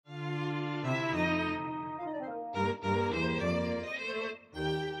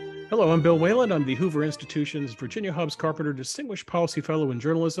Hello, I'm Bill Whalen. I'm the Hoover Institution's Virginia Hobbs Carpenter Distinguished Policy Fellow in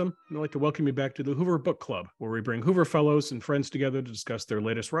Journalism. And I'd like to welcome you back to the Hoover Book Club, where we bring Hoover Fellows and friends together to discuss their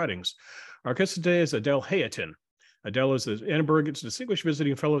latest writings. Our guest today is Adele Hayatin. Adele is the Annenberg's Distinguished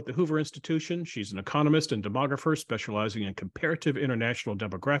Visiting Fellow at the Hoover Institution. She's an economist and demographer specializing in comparative international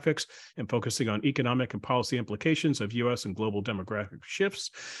demographics and focusing on economic and policy implications of U.S. and global demographic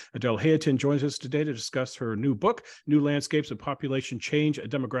shifts. Adele Hayatin joins us today to discuss her new book, New Landscapes of Population Change, a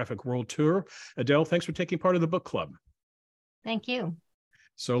Demographic World Tour. Adele, thanks for taking part of the book club. Thank you.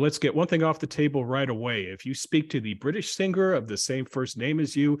 So let's get one thing off the table right away. If you speak to the British singer of the same first name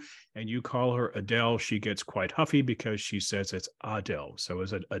as you and you call her Adele, she gets quite huffy because she says it's Adele. So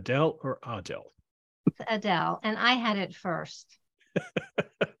is it Adele or Adele? It's Adele, and I had it first.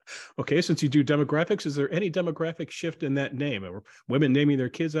 Okay, since you do demographics, is there any demographic shift in that name? Are women naming their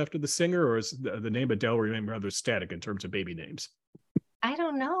kids after the singer, or is the name Adele remain rather static in terms of baby names? I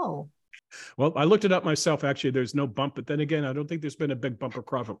don't know. Well, I looked it up myself. Actually, there's no bump, but then again, I don't think there's been a big bumper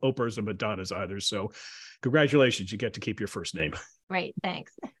crop of Oprahs and Madonnas either. So congratulations, you get to keep your first name. Great,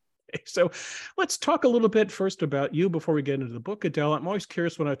 thanks. So let's talk a little bit first about you before we get into the book, Adele. I'm always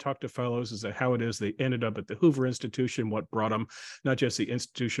curious when I talk to fellows is that how it is they ended up at the Hoover Institution, what brought them, not just the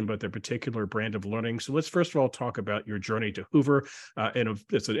institution, but their particular brand of learning. So let's first of all talk about your journey to Hoover. And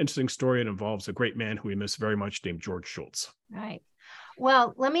it's an interesting story. It involves a great man who we miss very much named George Shultz. Right.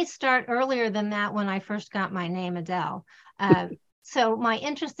 Well, let me start earlier than that when I first got my name, Adele. So my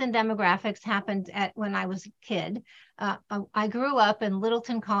interest in demographics happened when I was a kid. I grew up in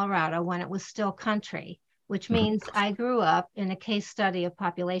Littleton, Colorado, when it was still country, which means I grew up in a case study of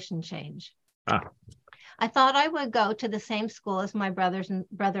population change. I thought I would go to the same school as my brother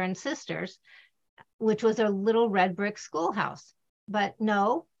and sisters, which was a little red brick schoolhouse. But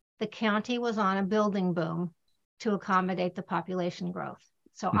no, the county was on a building boom to accommodate the population growth.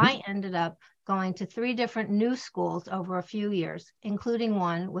 So I ended up going to 3 different new schools over a few years, including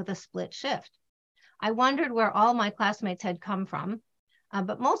one with a split shift. I wondered where all my classmates had come from,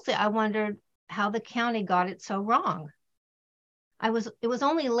 but mostly I wondered how the county got it so wrong. It was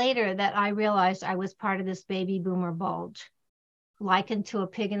only later that I realized I was part of this baby boomer bulge, likened to a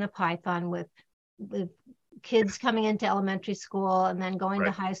pig in a python with kids coming into elementary school and then going to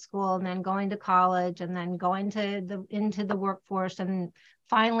high school and then going to college and then going into the workforce and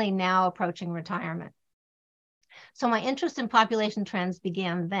finally now approaching retirement. So my interest in population trends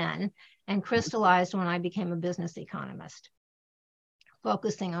began then and crystallized when I became a business economist,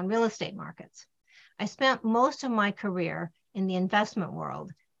 focusing on real estate markets. I spent most of my career in the investment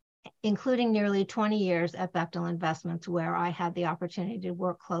world, including nearly 20 years at Bechtel Investments, where I had the opportunity to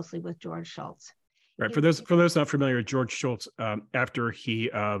work closely with George Shultz. Right. For those not familiar, George Shultz, after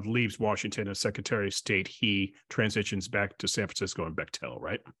he leaves Washington as Secretary of State, he transitions back to San Francisco and Bechtel,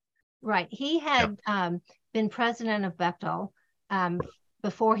 right? Right. He had been president of Bechtel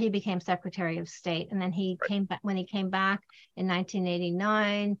before he became Secretary of State, and then he came back. When he came back in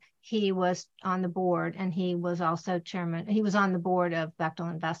 1989, he was on the board, and he was also chairman. He was on the board of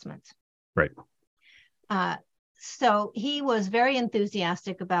Bechtel Investments. Right. So he was very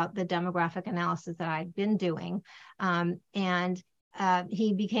enthusiastic about the demographic analysis that I'd been doing. And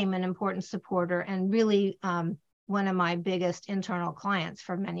he became an important supporter and really one of my biggest internal clients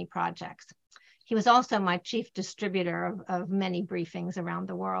for many projects. He was also my chief distributor of many briefings around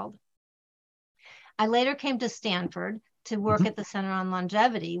the world. I later came to Stanford to work at the Center on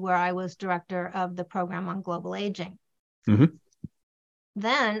Longevity, where I was director of the program on global aging.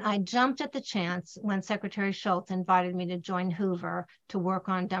 Then I jumped at the chance when Secretary Shultz invited me to join Hoover to work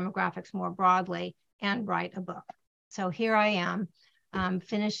on demographics more broadly and write a book. So here I am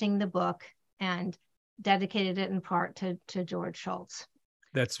finishing the book and dedicated it in part to George Shultz.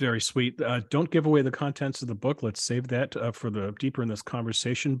 That's very sweet. Don't give away the contents of the book. Let's save that for the deeper in this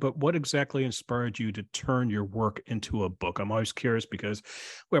conversation. But what exactly inspired you to turn your work into a book? I'm always curious because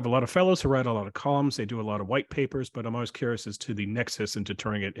we have a lot of fellows who write a lot of columns. They do a lot of white papers, but I'm always curious as to the nexus into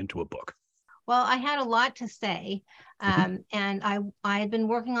turning it into a book. Well, I had a lot to say, and I had been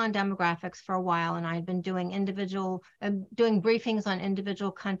working on demographics for a while, and I had been doing doing briefings on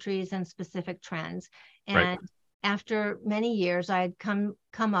individual countries and specific trends. And after many years, I had come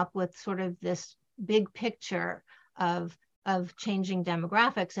up with sort of this big picture of changing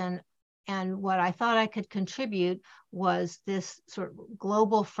demographics, and what I thought I could contribute was this sort of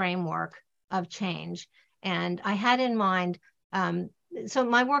global framework of change. And I had in mind, so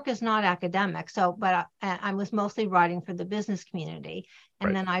my work is not academic, but I was mostly writing for the business community.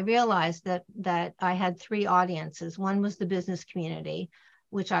 And then I realized that I had 3 audiences. One was the business community,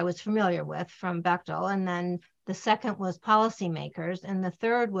 which I was familiar with from Bechtel. And then the second was policymakers. And the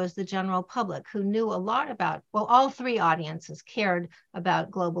third was the general public, who knew a lot about, well, all three audiences cared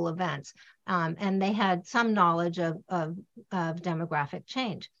about global events. And they had some knowledge of demographic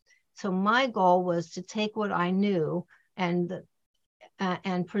change. So my goal was to take what I knew and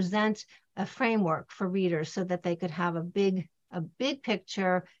present a framework for readers so that they could have a big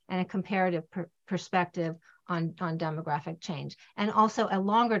picture and a comparative perspective on demographic change, and also a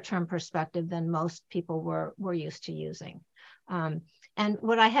longer term perspective than most people were used to using. And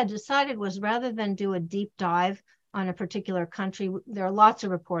what I had decided was, rather than do a deep dive on a particular country, there are lots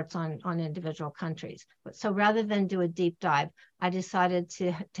of reports on individual countries. But so rather than do a deep dive, I decided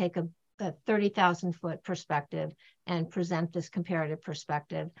to take a 30,000 foot perspective and present this comparative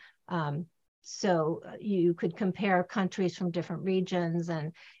perspective. So you could compare countries from different regions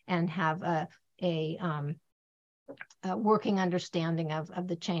and have a working understanding of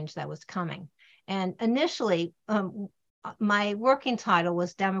the change that was coming. And initially, my working title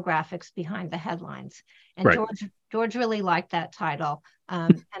was Demographics Behind the Headlines. And right. George really liked that title.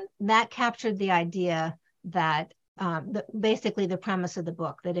 And that captured the idea that basically the premise of the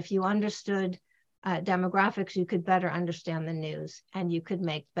book, that if you understood demographics, you could better understand the news and you could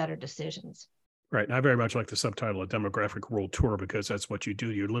make better decisions. Right. And I very much like the subtitle, A Demographic World Tour, because that's what you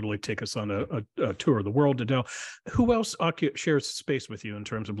do. You literally take us on a tour of the world. Adele, who else shares space with you in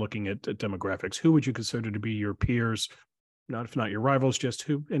terms of looking at demographics? Who would you consider to be your peers, if not your rivals, just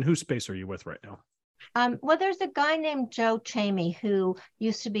whose space are you with right now? Well, there's a guy named Joe Chamey who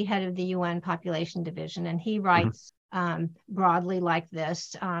used to be head of the UN Population Division, and he writes broadly like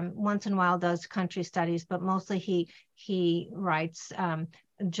this. Once in a while does country studies, but mostly he writes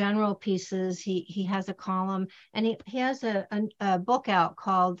general pieces. He has a column, and he has a book out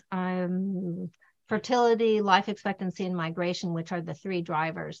called Fertility, Life Expectancy, and Migration, which are the three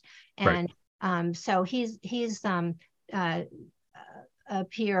drivers. And so he's a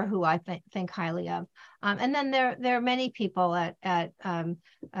peer who I think highly of. And then there are many people at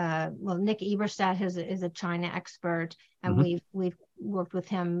Nick Eberstadt is a China expert, and we've worked with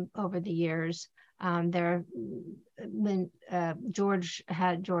him over the years. When George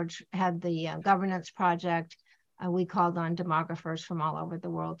had the governance project, we called on demographers from all over the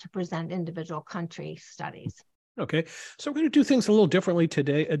world to present individual country studies. Okay, so we're going to do things a little differently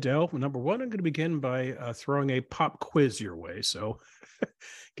today, Adele. Number one, I'm going to begin by throwing a pop quiz your way. So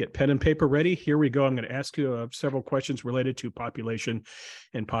get pen and paper ready. Here we go. I'm going to ask you several questions related to population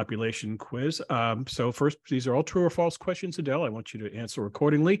and population quiz. So first, these are all true or false questions, Adele. I want you to answer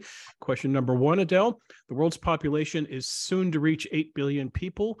accordingly. Question number one, Adele. The world's population is soon to reach 8 billion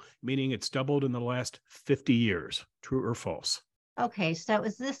people, meaning it's doubled in the last 50 years. True or false? Okay, so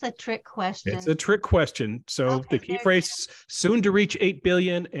is this a trick question? It's a trick question. So okay, the key phrase, soon to reach 8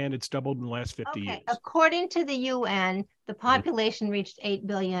 billion, and it's doubled in the last 50 years. According to the UN, the population reached 8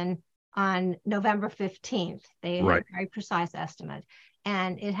 billion on November 15th. They had a very precise estimate.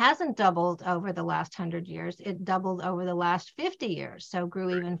 And it hasn't doubled over the last 100 years. It doubled over the last 50 years. So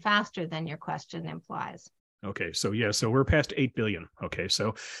grew even faster than your question implies. Okay, so so we're past 8 billion. Okay,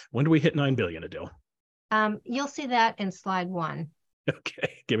 so when do we hit 9 billion, Adele? You'll see that in slide 1.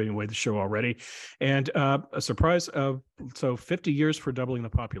 Okay, giving away the show already. And a surprise, so 50 years for doubling the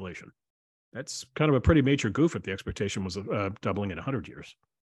population. That's kind of a pretty major goof if the expectation was doubling in 100 years.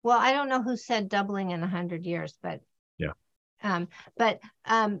 Well, I don't know who said doubling in 100 years, but yeah. But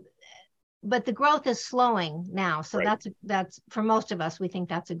the growth is slowing now. So that's for most of us, we think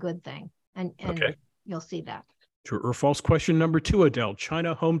that's a good thing. And okay. You'll see that. True or false question number 2, Adele.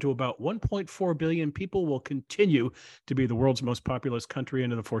 China, home to about 1.4 billion people, will continue to be the world's most populous country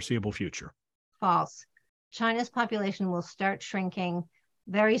into the foreseeable future. False. China's population will start shrinking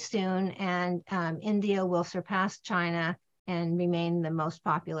very soon, and India will surpass China and remain the most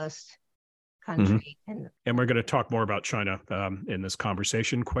populous country. And we're going to talk more about China in this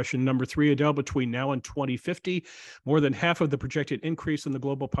conversation. Question number 3, Adele. Between now and 2050, more than half of the projected increase in the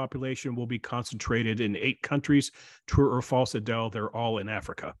global population will be concentrated in 8 countries. True or false, Adele? They're all in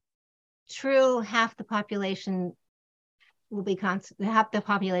Africa. True. Half the population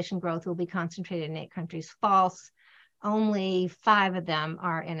growth will be concentrated in 8 countries. False. Only 5 of them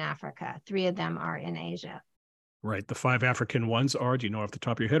are in Africa. 3 of them are in Asia. Right. The 5 African ones are, do you know off the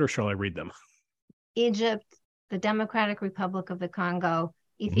top of your head, or shall I read them? Egypt, the Democratic Republic of the Congo,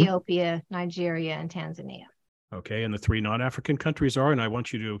 Ethiopia, Nigeria, and Tanzania. Okay, and the 3 non-African countries are, and I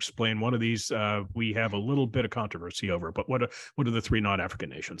want you to explain one of these. We have a little bit of controversy over, but what are the 3 non-African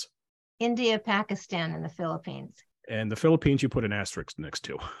nations? India, Pakistan, and the Philippines. And the Philippines, you put an asterisk next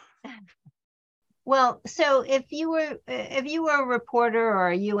to. Well, so if you were a reporter or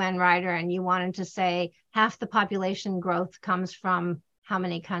a UN writer and you wanted to say half the population growth comes from how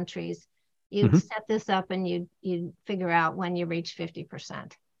many countries, you'd set this up and you'd figure out when you reach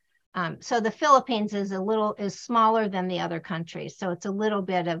 50%. So the Philippines is smaller than the other countries, so it's a little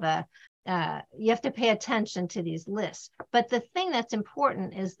bit of a you have to pay attention to these lists. But the thing that's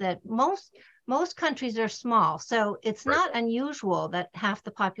important is that most countries are small, so it's not unusual that half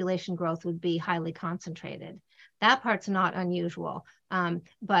the population growth would be highly concentrated. That part's not unusual,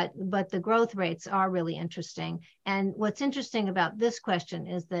 but the growth rates are really interesting. And what's interesting about this question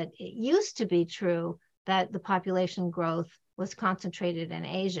is that it used to be true that the population growth was concentrated in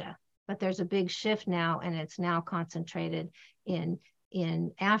Asia, but there's a big shift now, and it's now concentrated in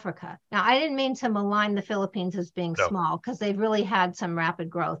Africa. Now, I didn't mean to malign the Philippines as being small, because they've really had some rapid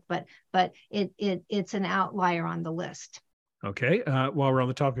growth, but it's an outlier on the list. Okay. While we're on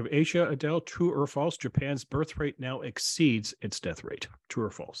the topic of Asia, Adele, true or false? Japan's birth rate now exceeds its death rate. True or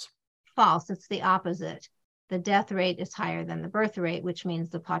false? False. It's the opposite. The death rate is higher than the birth rate, which means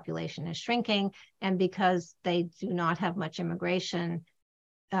the population is shrinking. And because they do not have much immigration,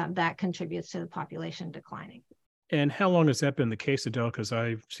 that contributes to the population declining. And how long has that been the case, Adele? Because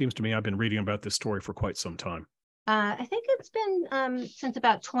seems to me I've been reading about this story for quite some time. I think it's been since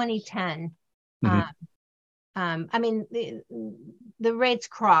about 2010. I mean, the rates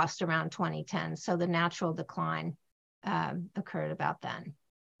crossed around 2010, so the natural decline occurred about then.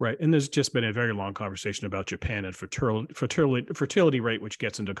 Right. And there's just been a very long conversation about Japan and fertility rate, which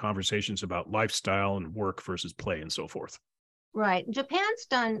gets into conversations about lifestyle and work versus play and so forth. Right. Japan's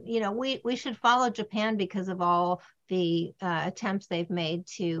done, we should follow Japan because of all the attempts they've made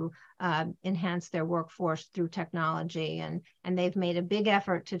to enhance their workforce through technology. And they've made a big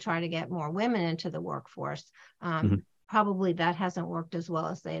effort to try to get more women into the workforce. Probably that hasn't worked as well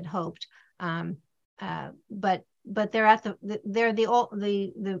as they had hoped. But they're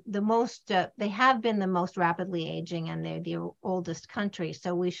the most, they have been the most rapidly aging, and they're the oldest country.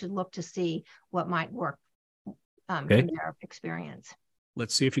 So we should look to see what might work in their experience.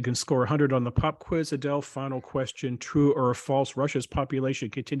 Let's see if you can score 100 on the pop quiz. Adele, final question. True or false? Russia's population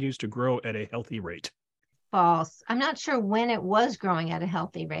continues to grow at a healthy rate. False. I'm not sure when it was growing at a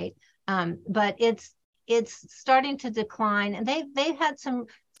healthy rate, but it's starting to decline. And they've had some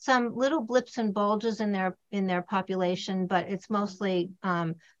little blips and bulges in their population, but it's mostly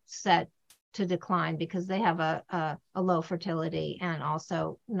set to decline because they have a low fertility and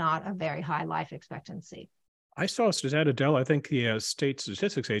also not a very high life expectancy. I saw a stat, Adele, I think the State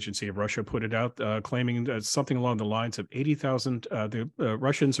Statistics Agency of Russia put it out, claiming something along the lines of 80,000, the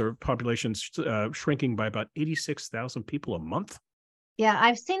Russians or populations shrinking by about 86,000 people a month. Yeah,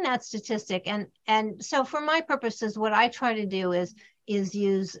 I've seen that statistic. And so for my purposes, what I try to do is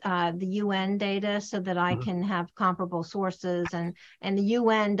use the UN data so that I can have comparable sources. And the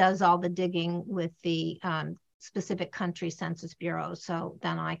UN does all the digging with the specific country census bureaus. So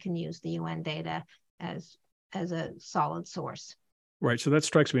then I can use the UN data as a solid source. Right. So that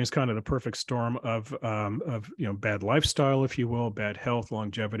strikes me as kind of the perfect storm of bad lifestyle, if you will, bad health,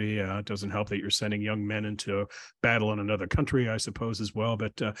 longevity. It doesn't help that you're sending young men into battle in another country, I suppose, as well.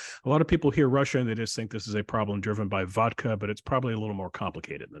 But a lot of people hear Russia and they just think this is a problem driven by vodka, but it's probably a little more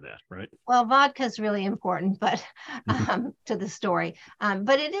complicated than that, right? Well, vodka is really important, but to the story.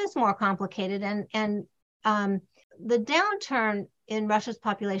 But it is more complicated. And the downturn in Russia's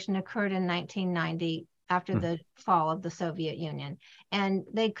population occurred in 1990. After the fall of the Soviet Union. And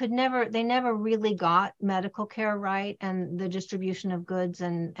they never really got medical care right, and the distribution of goods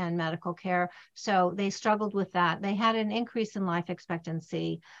and medical care. So they struggled with that. They had an increase in life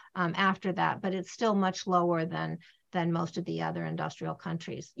expectancy after that, but it's still much lower than most of the other industrial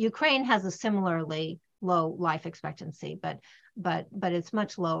countries. Ukraine has a similarly low life expectancy, but it's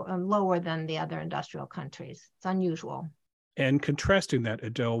much lower than the other industrial countries. It's unusual. And contrasting that,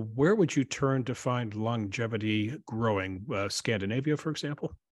 Adele, where would you turn to find longevity growing? Scandinavia, for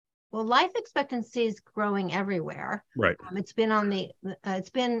example? Well, life expectancy is growing everywhere. Right. It's been it's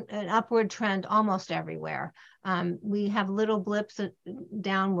been an upward trend almost everywhere. We have little blips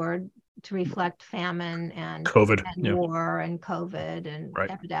downward to reflect famine and COVID and war and COVID and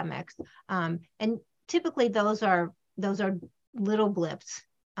epidemics. And typically those are little blips.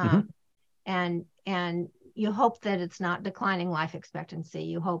 And you hope that it's not declining life expectancy.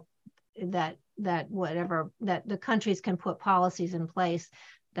 You hope that the countries can put policies in place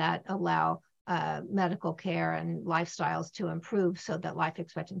that allow medical care and lifestyles to improve so that life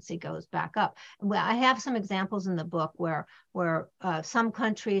expectancy goes back up. Well, I have some examples in the book where some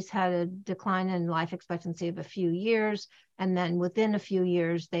countries had a decline in life expectancy of a few years, and then within a few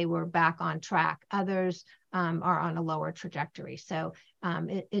years they were back on track. Others are on a lower trajectory. So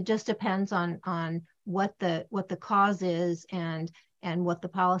it just depends on what the cause is and what the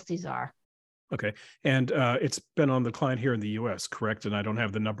policies are. Okay. And it's been on the decline here in the US, correct? And I don't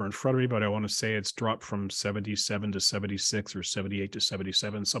have the number in front of me, but I want to say it's dropped from 77 to 76 or 78 to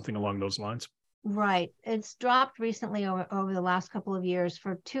 77, something along those lines. Right. It's dropped recently over the last couple of years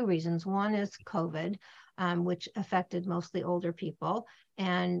for two reasons. One is COVID, which affected mostly older people,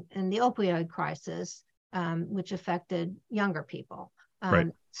 and the opioid crisis, which affected younger people. Right.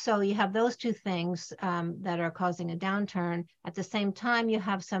 So you have those two things that are causing a downturn. At the same time, you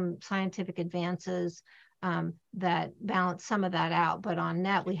have some scientific advances that balance some of that out. But on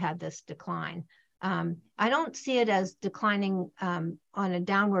net, we had this decline. I don't see it as declining on a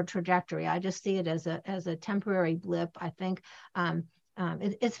downward trajectory. I just see it as a temporary blip. I think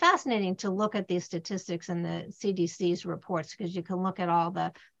it's fascinating to look at these statistics in the CDC's reports, because you can look at all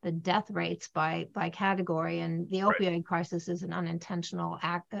the death rates by category, and the opioid crisis is an unintentional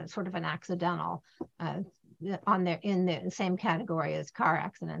act, sort of an accidental in the same category as car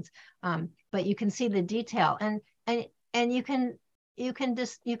accidents. But you can see the detail, and you can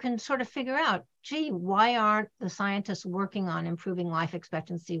sort of figure out, gee, why aren't the scientists working on improving life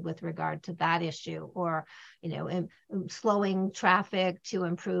expectancy with regard to that issue, or slowing traffic to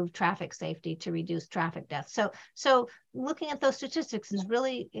improve traffic safety, to reduce traffic deaths. So looking at those statistics is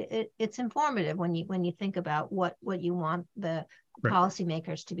really it's informative when you think about what you want the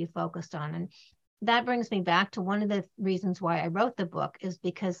policymakers to be focused on. And that brings me back to one of the reasons why I wrote the book, is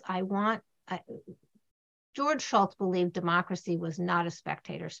because George Shultz believed democracy was not a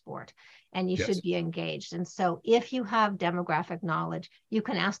spectator sport, and you should be engaged. And so if you have demographic knowledge, you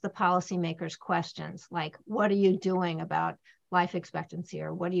can ask the policymakers questions like, what are you doing about life expectancy,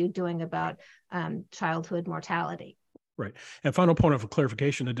 or what are you doing about childhood mortality? Right. And final point of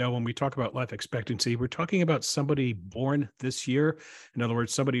clarification, Adele, when we talk about life expectancy, we're talking about somebody born this year. In other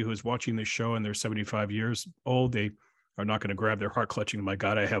words, somebody who's watching this show and they're 75 years old, they are not going to grab their heart clutching, my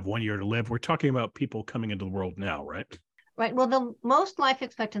God, I have 1 year to live. We're talking about people coming into the world now, right? Right. Well, the most life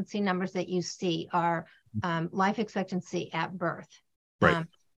expectancy numbers that you see are life expectancy at birth. Right.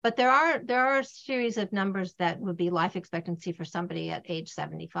 But there are a series of numbers that would be life expectancy for somebody at age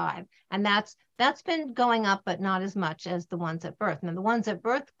 75. And that's been going up, but not as much as the ones at birth. Now, the ones at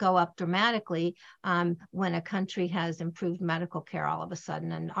birth go up dramatically when a country has improved medical care all of a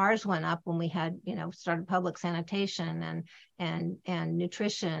sudden. And ours went up when we had, started public sanitation and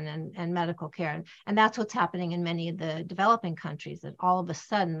nutrition and medical care. And that's what's happening in many of the developing countries, that all of a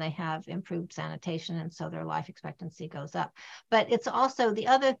sudden they have improved sanitation, and so their life expectancy goes up. But it's also the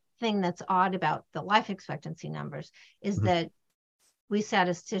other thing that's odd about the life expectancy numbers is that we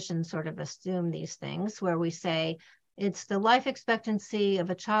statisticians sort of assume these things, where we say it's the life expectancy of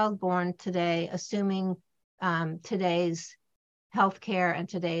a child born today, assuming today's healthcare and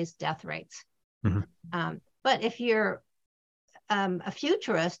today's death rates. But if you're a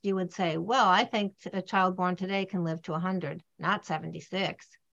futurist, you would say, well, I think a child born today can live to 100, not 76.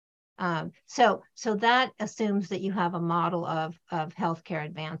 So that assumes that you have a model of healthcare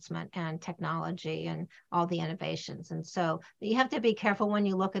advancement and technology and all the innovations. And so you have to be careful when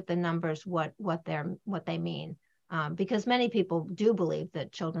you look at the numbers, what they mean, because many people do believe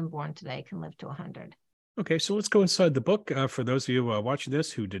that children born today can live to 100. Okay, so let's go inside the book. For those of you watching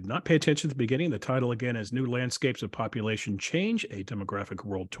this who did not pay attention at the beginning, the title again is New Landscapes of Population Change, a Demographic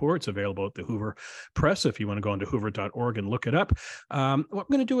World Tour. It's available at the Hoover Press if you want to go onto hoover.org and look it up. What we're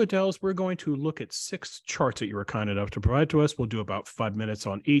going to do, Adele, is we're going to look at 6 charts that you were kind enough to provide to us. We'll do about 5 minutes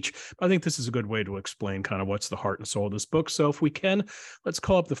on each. I think this is a good way to explain kind of what's the heart and soul of this book. So if we can, let's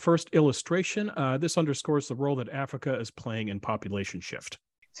call up the first illustration. This underscores the role that Africa is playing in population shift.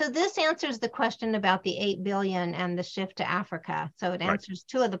 So this answers the question about the 8 billion and the shift to Africa. So it answers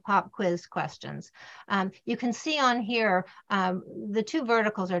 2 of the pop quiz questions. You can see on here, the 2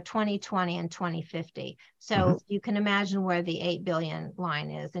 verticals are 2020 and 2050. So you can imagine where the 8 billion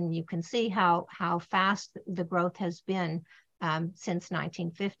line is, and you can see how fast the growth has been since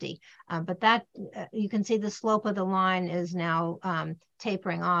 1950. But that you can see the slope of the line is now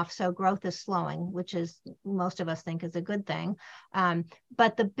tapering off. So growth is slowing, which is most of us think is a good thing.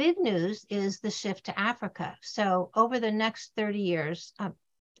 But the big news is the shift to Africa. So over the next 30 years,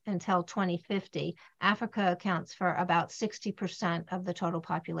 until 2050, Africa accounts for about 60% of the total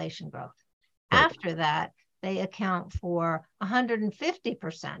population growth. After that, they account for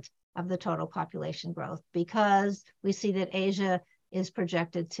 150% of the total population growth, because we see that Asia is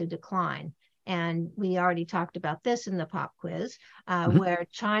projected to decline. And we already talked about this in the pop quiz, where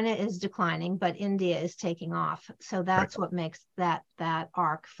China is declining, but India is taking off. So that's what makes that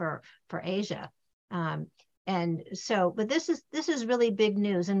arc for Asia. And so, but this is really big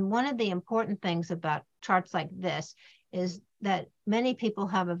news. And one of the important things about charts like this is that many people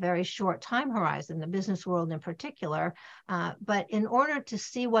have a very short time horizon, the business world in particular. But in order to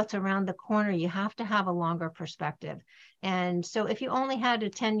see what's around the corner, you have to have a longer perspective. And so if you only had a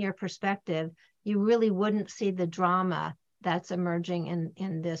 10-year perspective, you really wouldn't see the drama that's emerging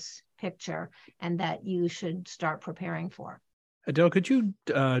in this picture and that you should start preparing for. Adele, could you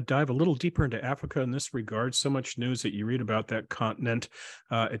dive a little deeper into Africa in this regard? So much news that you read about that continent.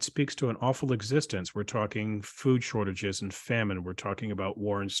 It speaks to an awful existence. We're talking food shortages and famine. We're talking about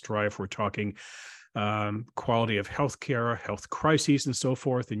war and strife. We're talking quality of healthcare, health crises, and so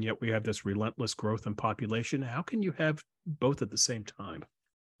forth. And yet we have this relentless growth in population. How can you have both at the same time?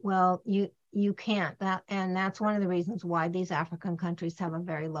 Well, you can't. And that's one of the reasons why these African countries have a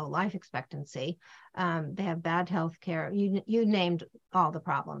very low life expectancy. They have bad health care. You named all the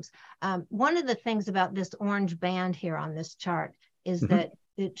problems. One of the things about this orange band here on this chart is that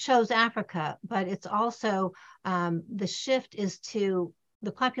it shows Africa, but it's also the shift is to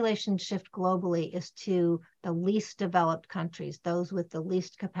the population shift globally is to the least developed countries, those with the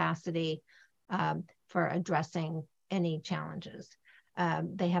least capacity for addressing any challenges.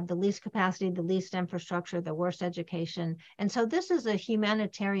 They have the least capacity, the least infrastructure, the worst education. And so this is a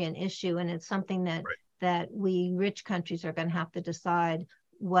humanitarian issue, and it's something that we rich countries are going to have to decide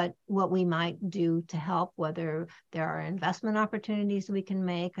what we might do to help, whether there are investment opportunities we can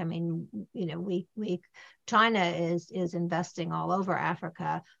make. I mean, you know, China is investing all over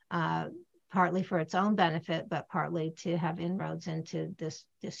Africa, partly for its own benefit, but partly to have inroads into this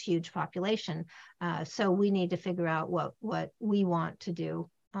huge population. So we need to figure out what we want to do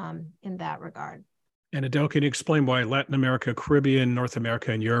in that regard. And Adele, can you explain why Latin America, Caribbean, North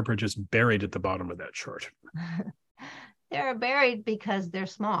America, and Europe are just buried at the bottom of that chart? They're buried because they're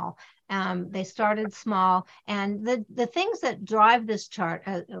small. They started small. And the things that drive this chart,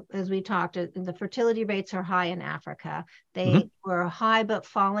 as we talked, the fertility rates are high in Africa. They were high but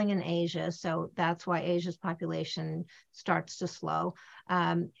falling in Asia. So that's why Asia's population starts to slow.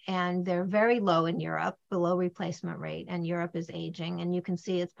 And they're very low in Europe, below replacement rate. And Europe is aging. And you can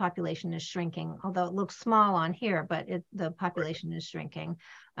see its population is shrinking, although it looks small on here, but the population is shrinking.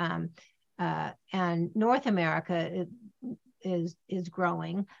 And North America is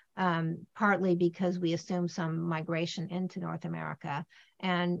growing, partly because we assume some migration into North America,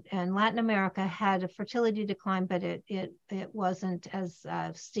 and Latin America had a fertility decline, but it wasn't as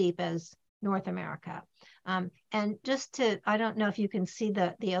steep as North America. And just I don't know if you can see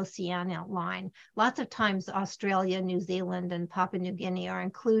the Oceania line. Lots of times Australia, New Zealand, and Papua New Guinea are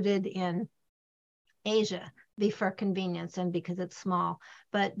included in Asia for convenience and because it's small.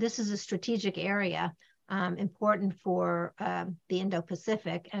 But this is a strategic area, important for the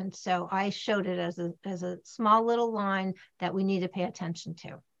Indo-Pacific. And so I showed it as a small little line that we need to pay attention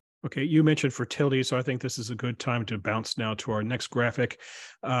to. Okay, you mentioned fertility, so I think this is a good time to bounce now to our next graphic.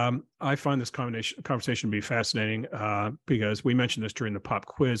 I find this conversation to be fascinating because we mentioned this during the pop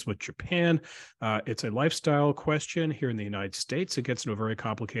quiz with Japan. It's a lifestyle question here in the United States. It gets into a very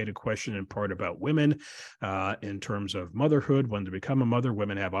complicated question in part about women in terms of motherhood. When to become a mother,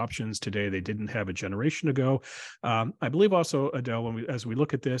 women have options today they didn't have a generation ago. I believe also, Adele, as we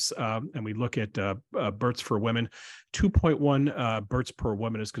look at this and we look at births for women, 2.1 births per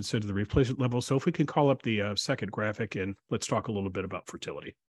woman is considered the replacement level. So if we can call up the second graphic and let's talk a little bit about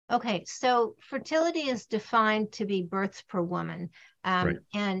fertility. Okay, so fertility is defined to be births per woman. And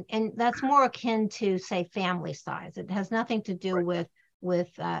that's more akin to, say, family size. It has nothing to do with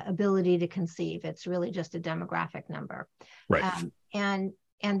ability to conceive. It's really just a demographic number. Right. And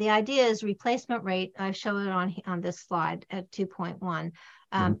the idea is replacement rate. I show it on this slide at 2.1.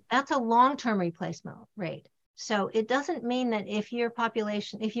 That's a long-term replacement rate. So it doesn't mean that if you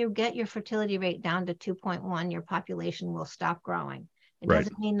get your fertility rate down to 2.1, your population will stop growing. It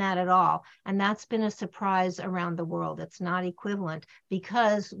doesn't mean that at all. And that's been a surprise around the world. It's not equivalent,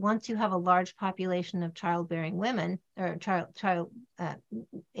 because once you have a large population of childbearing women, or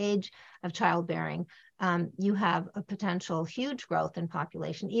age of childbearing, you have a potential huge growth in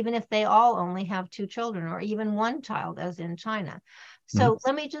population, even if they all only have 2 children or even 1 child, as in China. So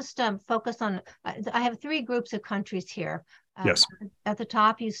let me just focus on, I have 3 groups of countries here. Yes. At the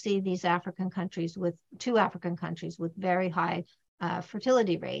top, you see these African countries 2 African countries with very high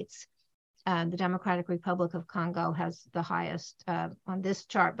fertility rates. The Democratic Republic of Congo has the highest on this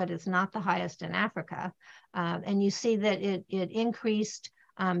chart, but it's not the highest in Africa. And you see that it increased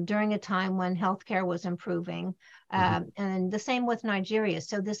during a time when healthcare was improving. And the same with Nigeria.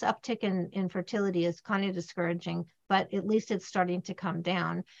 So this uptick in fertility is kind of discouraging, but at least it's starting to come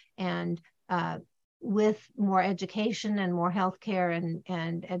down. And with more education and more healthcare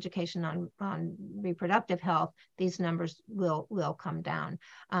and education on reproductive health, these numbers will come down.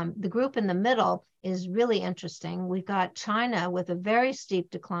 The group in the middle is really interesting. We've got China with a very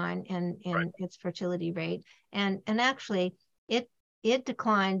steep decline in its fertility rate, and actually it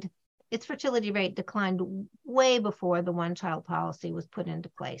declined. Its fertility rate declined way before the one-child policy was put into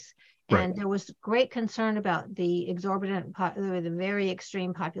place. And there was great concern about the exorbitant, the very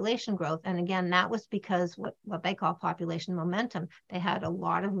extreme population growth. And again, that was because what they call population momentum. They had a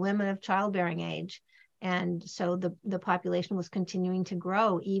lot of women of childbearing age. And so the population was continuing to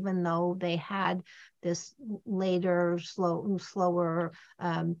grow, even though they had this later, slower,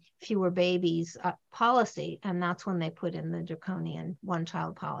 fewer babies policy. And that's when they put in the draconian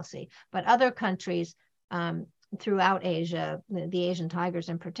one-child policy. But other countries, throughout Asia, the Asian tigers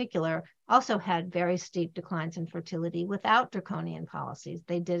in particular, also had very steep declines in fertility without draconian policies.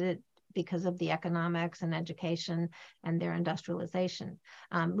 They did it because of the economics and education and their industrialization.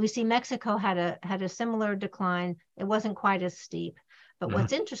 We see Mexico had a similar decline. It wasn't quite as steep. But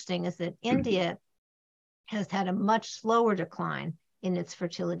what's interesting is that India has had a much slower decline in its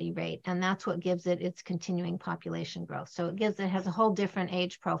fertility rate, and that's what gives it its continuing population growth. So it has a whole different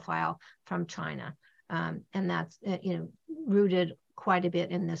age profile from China. And that's rooted quite a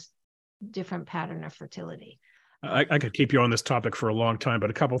bit in this different pattern of fertility. I could keep you on this topic for a long time, but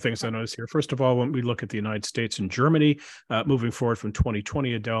a couple of things I noticed here. First of all, when we look at the United States and Germany, moving forward from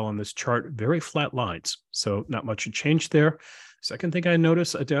 2020, Adele, on this chart, very flat lines. So not much to change there. Second thing I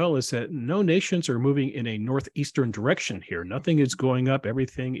notice, Adele, is that no nations are moving in a northeastern direction here. Nothing is going up.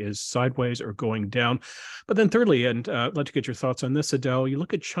 Everything is sideways or going down. But then thirdly, and I'd like to get your thoughts on this, Adele, you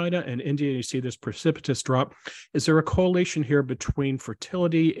look at China and India, and you see this precipitous drop. Is there a correlation here between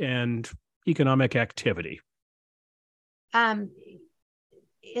fertility and economic activity? In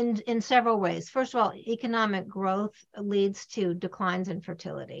several ways. First of all, economic growth leads to declines in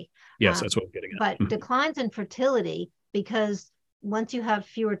fertility. Yes, that's what I'm getting at. But declines in fertility, because once you have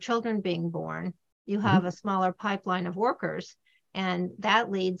fewer children being born, you have a smaller pipeline of workers, and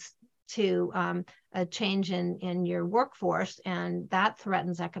that leads to a change in your workforce, and that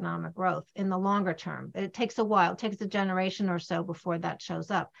threatens economic growth in the longer term. It takes a while. It takes a generation or so before that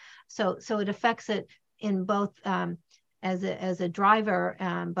shows up. So it affects it in both as a driver,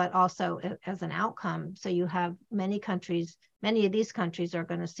 but also as an outcome. So you have many of these countries are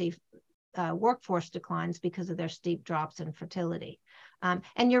going to see workforce declines because of their steep drops in fertility.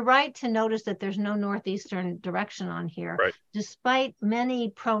 And you're right to notice that there's no northeastern direction on here, despite many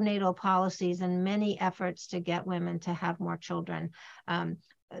pronatal policies and many efforts to get women to have more children.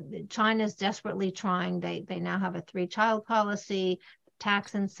 China's desperately trying. They now have a 3-child policy,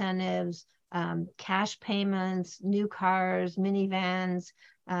 tax incentives, cash payments, new cars, minivans.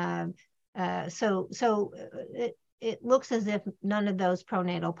 It looks as if none of those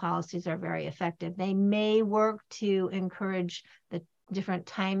pronatal policies are very effective. They may work to encourage the different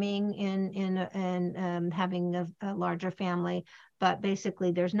timing in having a larger family, but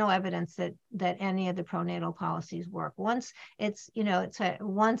basically there's no evidence that any of the pronatal policies work. Once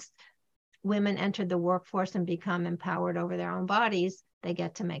once women enter the workforce and become empowered over their own bodies, they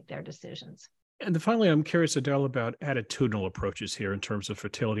get to make their decisions. And then finally, I'm curious, Adele, about attitudinal approaches here in terms of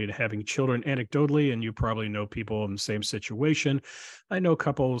fertility and having children. Anecdotally, and you probably know people in the same situation, I know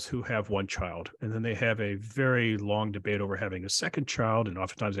couples who have one child, and then they have a very long debate over having a second child, and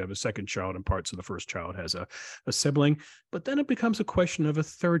oftentimes they have a second child and parts of the first child has a sibling. But then it becomes a question of a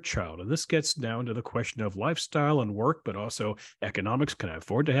third child, and this gets down to the question of lifestyle and work, but also economics. Can I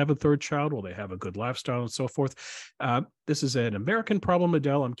afford to have a third child? Will they have a good lifestyle and so forth? This is an American problem,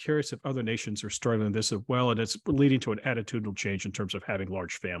 Adele. I'm curious if other nations are struggling with this as well, and it's leading to an attitudinal change in terms of having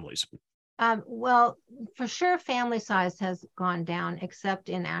large families. Well, for sure, family size has gone down, except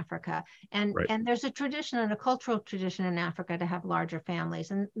in Africa. And there's a tradition and a cultural tradition in Africa to have larger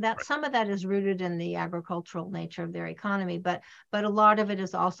families. And that some of that is rooted in the agricultural nature of their economy, but a lot of it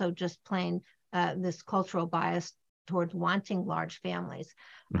is also just plain this cultural bias towards wanting large families.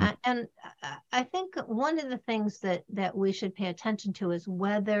 And I think one of the things that we should pay attention to is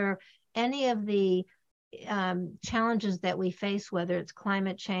whether any of the challenges that we face, whether it's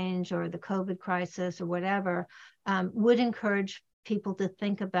climate change or the COVID crisis or whatever, would encourage people to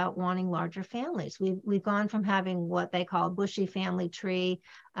think about wanting larger families. We've gone from having what they call a bushy family tree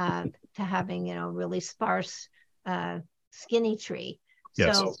to having, really sparse, skinny tree.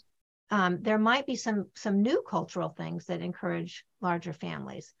 Yes. So there might be some new cultural things that encourage larger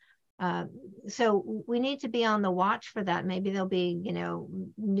families. So we need to be on the watch for that. Maybe there'll be,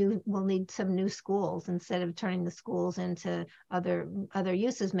 we'll need some new schools instead of turning the schools into other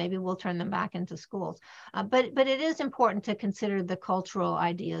uses. Maybe we'll turn them back into schools. But it is important to consider the cultural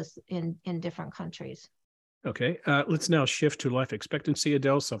ideas in different countries. Okay, let's now shift to life expectancy,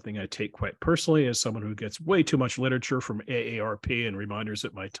 Adele, something I take quite personally as someone who gets way too much literature from AARP and reminders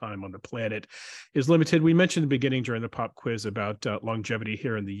that my time on the planet is limited. We mentioned in the beginning during the pop quiz about longevity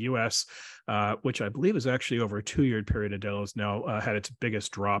here in the U.S., which I believe is actually over a 2-year period. Adele has now had its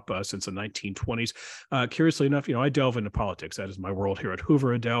biggest drop since the 1920s. Curiously enough, I delve into politics. That is my world here at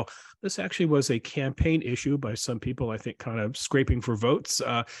Hoover, Adele. This actually was a campaign issue by some people, I think, kind of scraping for votes.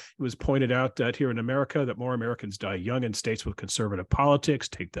 It was pointed out that here in America that more Americans die young in states with conservative politics.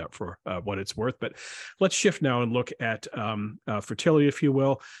 Take that for what it's worth. But let's shift now and look at fertility, if you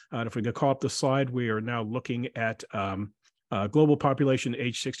will. And if we can call up the slide, we are now looking at global population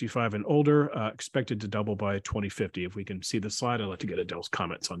age 65 and older, expected to double by 2050. If we can see the slide, I'd like to get Adele's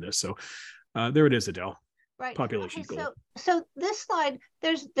comments on this. So there it is, Adele. Right. Population Okay, goal. So this slide,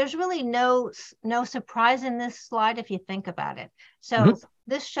 there's really no surprise in this slide if you think about it. So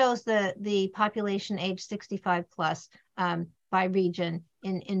this shows the population age 65 plus by region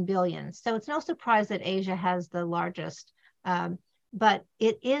in billions. So it's no surprise that Asia has the largest, but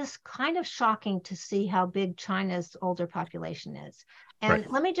it is kind of shocking to see how big China's older population is. And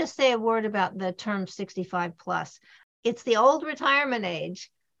let me just say a word about the term 65 plus. It's the old retirement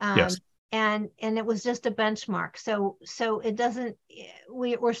age. Yes. And it was just a benchmark. So it doesn't,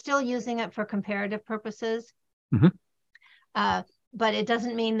 we're still using it for comparative purposes. But it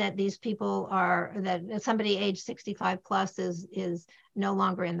doesn't mean that these people that somebody age 65 plus is no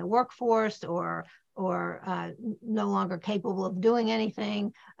longer in the workforce or no longer capable of doing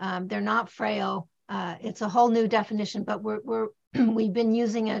anything. They're not frail. It's a whole new definition, but we've been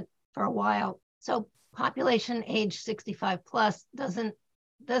using it for a while. So population age 65 plus doesn't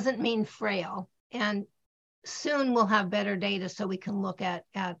mean frail. And soon we'll have better data so we can look at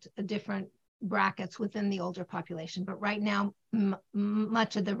different brackets within the older population. But right now,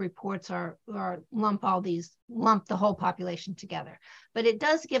 much of the reports are lump the whole population together. But it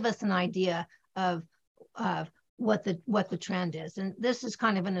does give us an idea of what the trend is. And this is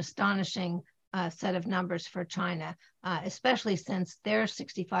kind of an astonishing set of numbers for China, especially since their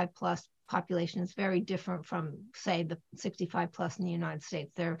 65 plus population is very different from, say, the 65 plus in the United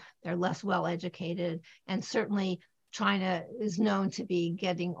States. They're less well educated, and certainly China is known to be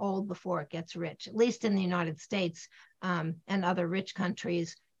getting old before it gets rich. At least in the United States and other rich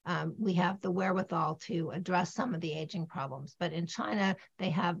countries, we have the wherewithal to address some of the aging problems. But in China,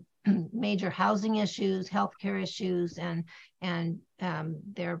 they have major housing issues, healthcare issues, and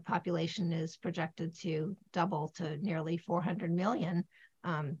their population is projected to double to nearly 400 million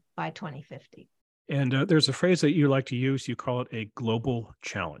by 2050. And there's a phrase that you like to use. You call it a global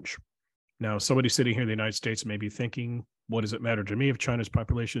challenge. Now, somebody sitting here in the United States may be thinking, what does it matter to me if China's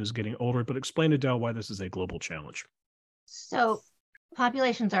population is getting older? But explain, Adele, why this is a global challenge. So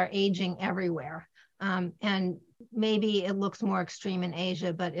populations are aging everywhere. And maybe it looks more extreme in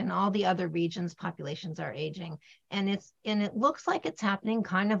Asia, but in all the other regions, populations are aging. And it looks like it's happening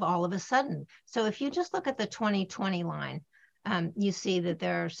kind of all of a sudden. So if you just look at the 2020 line, you see that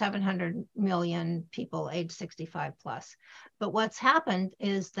there are 700 million people age 65 plus. But what's happened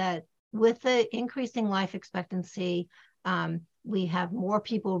is that with the increasing life expectancy, we have more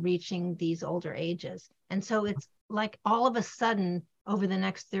people reaching these older ages. And so it's like all of a sudden, over the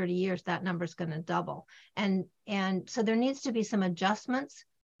next 30 years, that number is going to double. And so there needs to be some adjustments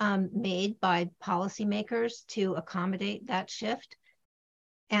made by policymakers to accommodate that shift.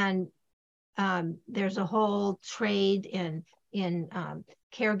 And there's a whole trade in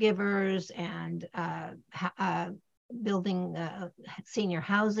caregivers and building senior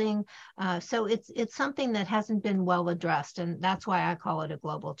housing. So it's something that hasn't been well addressed, and that's why I call it a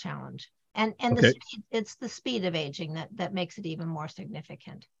global challenge. And okay. It's the speed of aging that makes it even more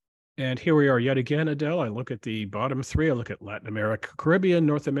significant. And here we are yet again, Adele. I look at the bottom three. I look at Latin America, Caribbean,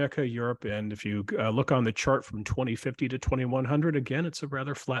 North America, Europe. And if you look on the chart from 2050 to 2100, again, it's a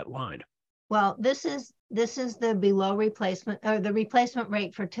rather flat line. Well, this is the below replacement, or the replacement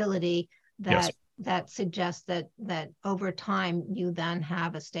rate fertility that suggests that over time you then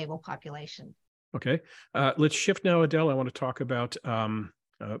have a stable population. Okay, let's shift now, Adele. I want to talk about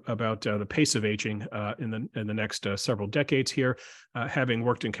about the pace of aging in the next several decades here. Having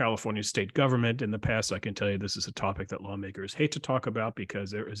worked in California state government in the past, I can tell you this is a topic that lawmakers hate to talk about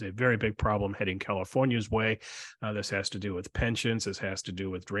because there is a very big problem heading California's way. This has to do with pensions. This has to do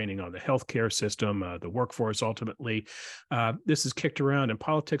with draining on the healthcare system, the workforce ultimately. This is kicked around in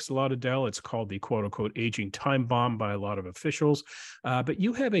politics a lot, Adele. It's called the quote unquote aging time bomb by a lot of officials. But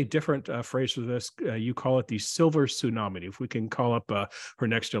you have a different phrase for this. You call it the silver tsunami. If we can call up her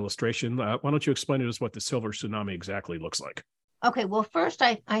next illustration, why don't you explain to us what the silver tsunami exactly looks like? Okay, well, first,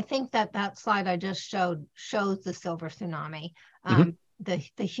 I think that slide I just showed shows the silver tsunami, the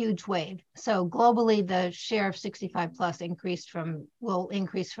huge wave. So globally, the share of 65 plus will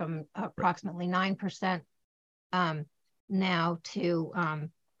increase from approximately 9% now to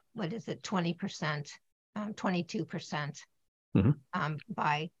what is it, 20%, 22%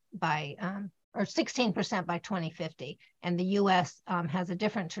 by or 16% by 2050. And the US has a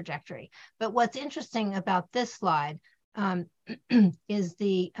different trajectory. But what's interesting about this slide is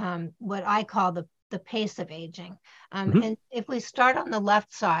the what I call the pace of aging. And if we start on the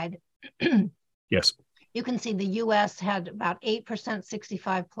left side, yes, you can see the US had about 8%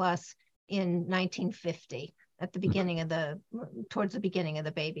 65 plus in 1950 at the beginning of towards the beginning of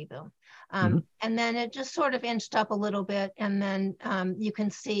the baby boom. And then it just sort of inched up a little bit. And then you can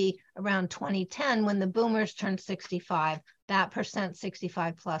see around 2010, when the boomers turned 65, that percent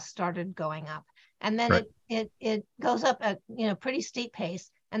 65 plus started going up. And then it goes up at pretty steep pace,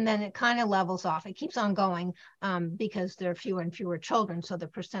 and then it kind of levels off. It keeps on going because there are fewer and fewer children, so the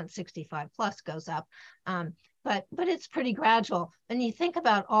percent 65 plus goes up. But it's pretty gradual. And you think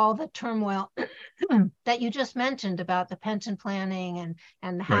about all the turmoil that you just mentioned about the pension planning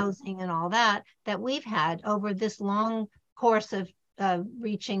and the housing and all that we've had over this long course of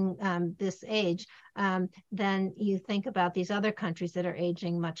reaching this age, then you think about these other countries that are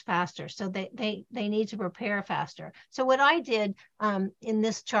aging much faster. So they need to prepare faster. So what I did in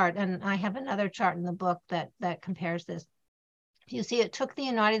this chart, and I have another chart in the book that compares this. You see, it took the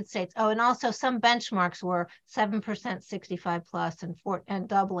United States. Oh, and also some benchmarks were 7% 65 plus and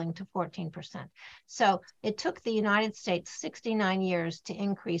doubling to 14%. So it took the United States 69 years to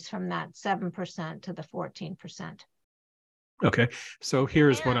increase from that 7% to the 14%. Okay, so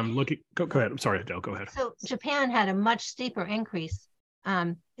here's what I'm looking. Go ahead. I'm sorry, Adele. Go ahead. So Japan had a much steeper increase.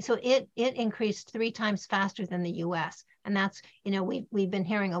 So it increased 3 times faster than the U.S. And that's, we've been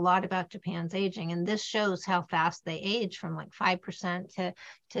hearing a lot about Japan's aging, and this shows how fast they age from like 5%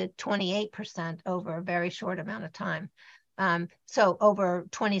 to 28% over a very short amount of time. So over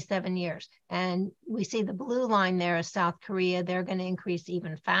 27 years. And we see the blue line there is South Korea. They're going to increase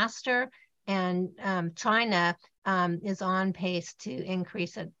even faster. And China is on pace to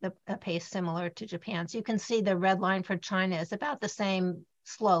increase at a pace similar to Japan. So you can see the red line for China is about the same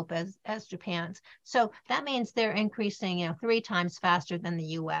slope as Japan's. So that means they're increasing 3 times faster than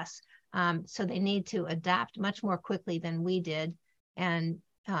the US. So they need to adapt much more quickly than we did. And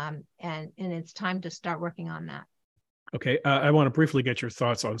it's time to start working on that. Okay, I want to briefly get your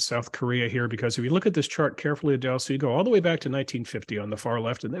thoughts on South Korea here, because if you look at this chart carefully, Adele, so you go all the way back to 1950 on the far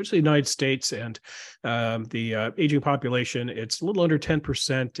left, and there's the United States and the aging population. It's a little under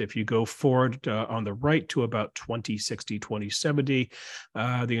 10%. If you go forward on the right to about 2060, 2070,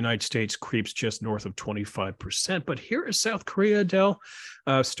 the United States creeps just north of 25%. But here is South Korea, Adele.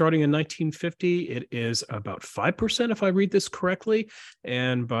 Starting in 1950, it is about 5%, if I read this correctly.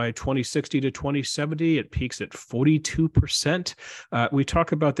 And by 2060 to 2070, it peaks at 42%. We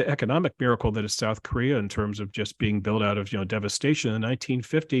talk about the economic miracle that is South Korea in terms of just being built out of devastation in the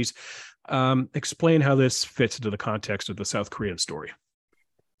 1950s. Explain how this fits into the context of the South Korean story.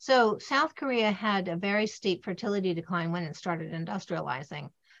 So South Korea had a very steep fertility decline when it started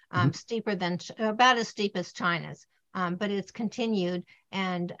industrializing, steeper than about as steep as China's. But it's continued,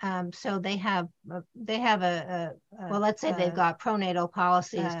 and so they have well, let's say they've got pronatal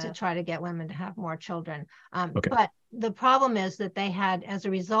policies to try to get women to have more children. But the problem is that they had, as a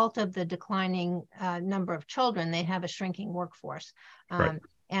result of the declining number of children, they have a shrinking workforce.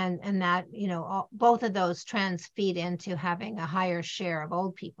 And that, both of those trends feed into having a higher share of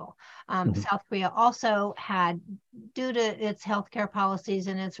old people. South Korea also had, due to its healthcare policies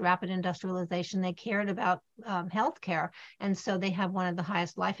and its rapid industrialization, they cared about healthcare. And so they have one of the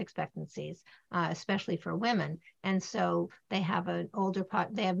highest life expectancies, especially for women. And so they have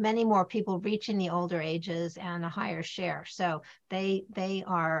they have many more people reaching the older ages and a higher share. So they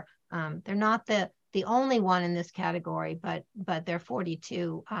are, they're not the only one in this category, but their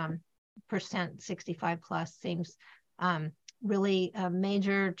 42% 65 plus seems really a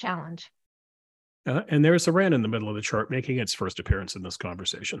major challenge. And there's Iran in the middle of the chart, making its first appearance in this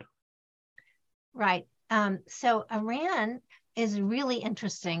conversation. Right. So Iran is really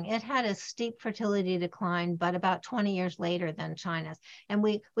interesting. It had a steep fertility decline, but about 20 years later than China's. And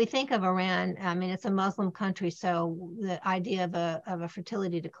we think of Iran, I mean, it's a Muslim country, so the idea of a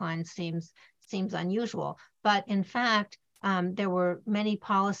fertility decline seems unusual. But in fact, there were many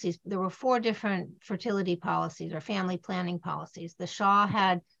policies. There were 4 different fertility policies or family planning policies. The Shah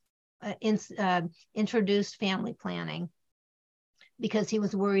had introduced family planning because he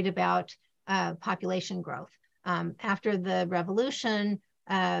was worried about population growth. After the revolution,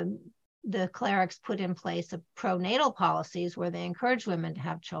 the clerics put in place a pronatal policies where they encouraged women to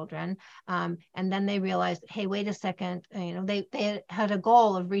have children. And then they realized, hey, wait a second, they had a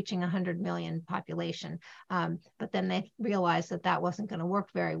goal of reaching 100 million population. But then they realized that wasn't going to work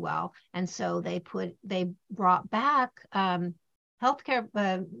very well. And so they brought back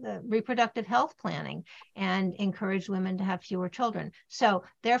healthcare, reproductive health planning, and encourage women to have fewer children. So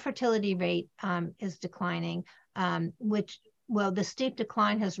their fertility rate is declining, the steep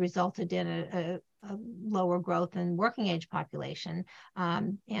decline has resulted in a lower growth in working age population.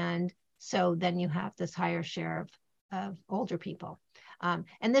 And so then you have this higher share of older people.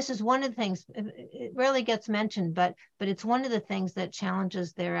 And this is one of the things, it rarely gets mentioned, but it's one of the things that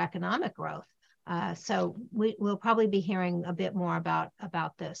challenges their economic growth. So we'll probably be hearing a bit more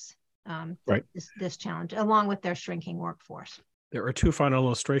about this, right. this challenge, along with their shrinking workforce. There are 2 final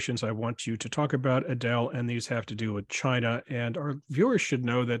illustrations I want you to talk about, Adele, and these have to do with China. And our viewers should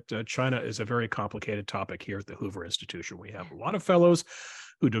know that China is a very complicated topic here at the Hoover Institution. We have a lot of fellows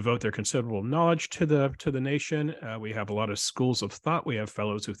who devote their considerable knowledge to the nation. We have a lot of schools of thought. We have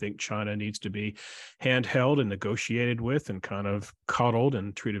fellows who think China needs to be handheld and negotiated with and kind of coddled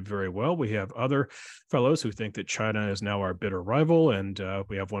and treated very well. We have other fellows who think that China is now our bitter rival, and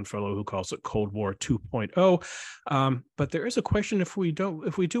we have one fellow who calls it Cold War 2.0. But there is a question: if we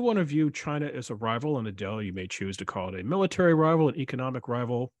do want to view China as a rival, and Adele, you may choose to call it a military rival, an economic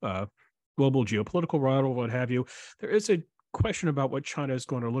rival, global geopolitical rival, what have you, there is a question about what China is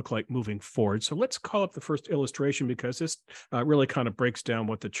going to look like moving forward. So let's call up the first illustration, because this really kind of breaks down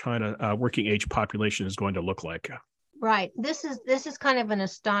what the China working age population is going to look like. Right. This is kind of an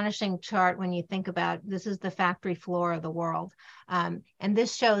astonishing chart when you think about this is the factory floor of the world. And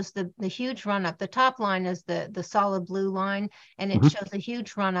this shows the huge run up. The top line is the solid blue line, and it shows a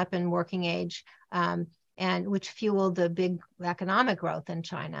huge run up in working age, and which fueled the big economic growth in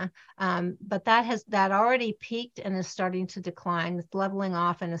China. But that already peaked and is starting to decline. It's leveling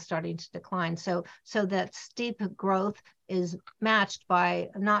off and is starting to decline. So that steep growth is matched by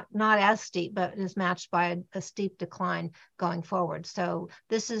not as steep, but is matched by a steep decline going forward. So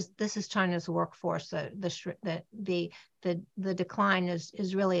this is China's workforce. The decline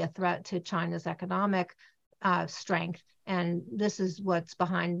is really a threat to China's economic strength. And this is what's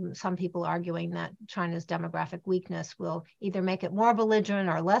behind some people arguing that China's demographic weakness will either make it more belligerent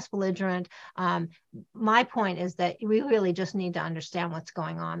or less belligerent. My point is that we really just need to understand what's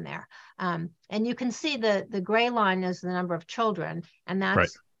going on there. And you can see the gray line is the number of children, and that's right.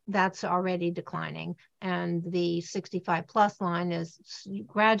 That's already declining. And the 65 plus line is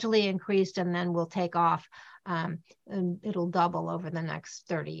gradually increased and then will take off. And it'll double over the next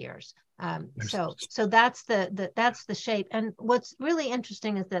 30 years. So that's the shape. And what's really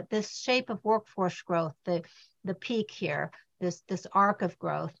interesting is that this shape of workforce growth, the peak here, this arc of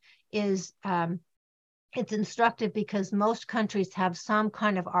growth is it's instructive because most countries have some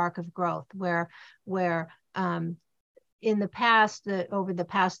kind of arc of growth where in the past, over the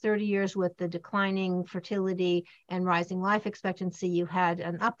past 30 years, with the declining fertility and rising life expectancy, you had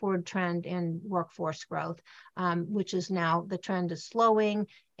an upward trend in workforce growth, which is now the trend is slowing,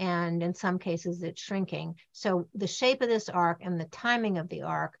 and in some cases it's shrinking. So the shape of this arc and the timing of the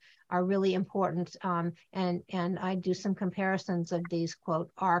arc are really important. And I do some comparisons of these,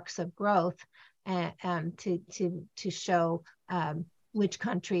 quote, arcs of growth to show which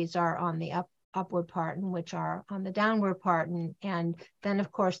countries are on the upward part and which are on the downward part. And then,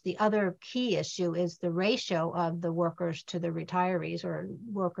 of course, the other key issue is the ratio of the workers to the retirees or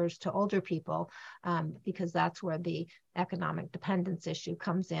workers to older people, because that's where the economic dependence issue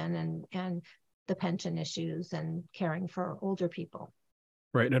comes in, and the pension issues and caring for older people.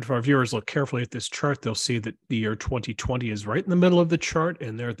 Right. And if our viewers look carefully at this chart, they'll see that the year 2020 is right in the middle of the chart,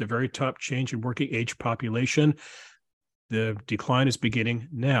 and there at the very top, change in working age population. The decline is beginning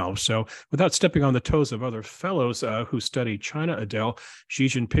now. So without stepping on the toes of other fellows who study China, Adele, Xi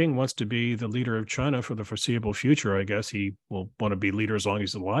Jinping wants to be the leader of China for the foreseeable future. I guess he will want to be leader as long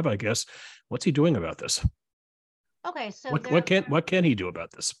as he's alive, I guess. What's he doing about this? Okay, so what can he do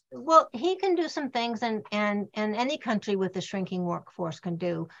about this? Well, he can do some things, and any country with a shrinking workforce can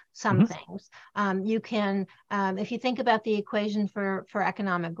do some things. You can, if you think about the equation for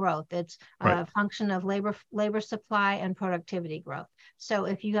economic growth, it's a function of labor supply and productivity growth. So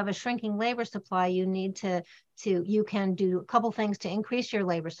if you have a shrinking labor supply, you need you can do a couple things to increase your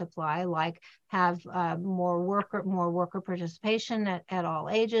labor supply, like have more worker participation at all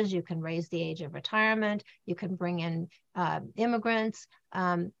ages. You can raise the age of retirement. You can bring in immigrants.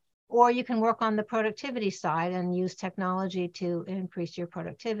 Or you can work on the productivity side and use technology to increase your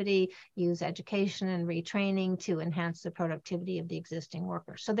productivity, use education and retraining to enhance the productivity of the existing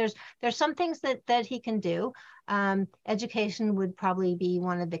workers. So there's some things that he can do. Education would probably be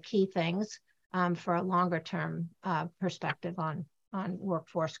one of the key things for a longer term perspective on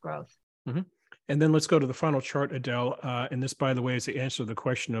workforce growth. Mm-hmm. And then let's go to the final chart, Adele. And this, by the way, is the answer to the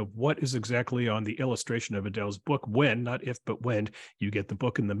question of what is exactly on the illustration of Adele's book, when, not if, but when you get the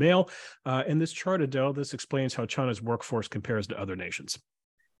book in the mail. In this chart, Adele, this explains how China's workforce compares to other nations.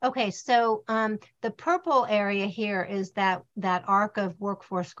 Okay, so the purple area here is that arc of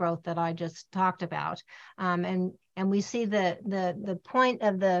workforce growth that I just talked about. And we see the point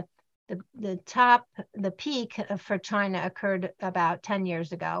of the peak for China occurred about 10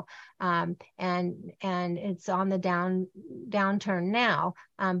 years ago, and it's on the downturn now.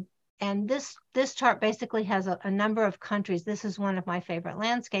 And this chart basically has a number of countries. This is one of my favorite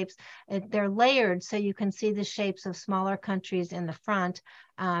landscapes. They're layered, so you can see the shapes of smaller countries in the front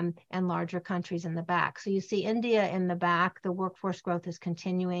and larger countries in the back. So you see India in the back. The workforce growth is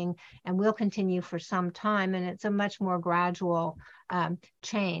continuing and will continue for some time, and it's a much more gradual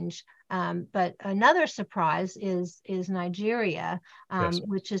change. But another surprise is Nigeria,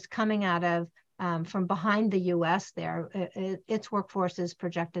 which is coming out of from behind the U.S. there. Its workforce is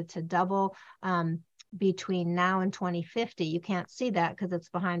projected to double between now and 2050. You can't see that because it's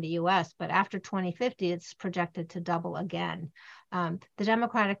behind the U.S., but after 2050, it's projected to double again. The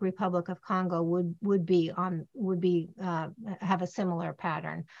Democratic Republic of Congo would have a similar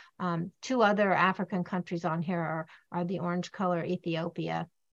pattern. Two other African countries on here are the orange color, Ethiopia,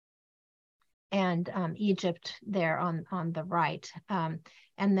 and Egypt there on the right.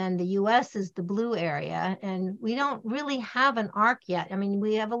 And then the US is the blue area, and we don't really have an arc yet. I mean,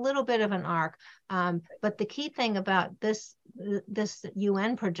 we have a little bit of an arc, but the key thing about this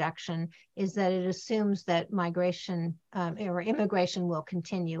UN projection is that it assumes that migration or immigration will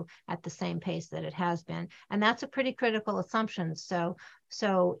continue at the same pace that it has been. And that's a pretty critical assumption. So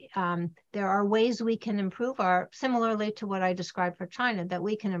there are ways we can improve similarly to what I described for China, that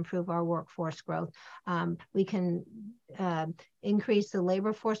we can improve our workforce growth. We can increase the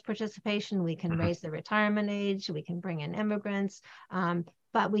labor force participation. We can raise the retirement age. We can bring in immigrants.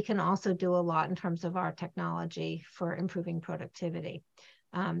 But we can also do a lot in terms of our technology for improving productivity.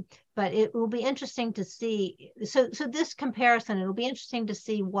 But it will be interesting to see. So this comparison, it'll be interesting to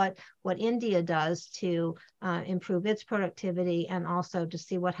see what India does to improve its productivity, and also to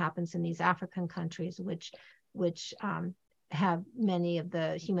see what happens in these African countries, which have many of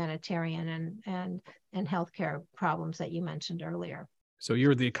the humanitarian and healthcare problems that you mentioned earlier. So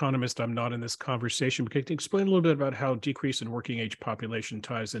you're the economist. I'm not in this conversation. Can you explain a little bit about how decrease in working age population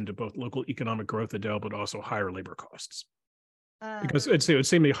ties into both local economic growth, Adele, but also higher labor costs? Because it would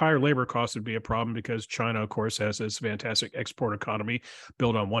seem the higher labor costs would be a problem, because China, of course, has this fantastic export economy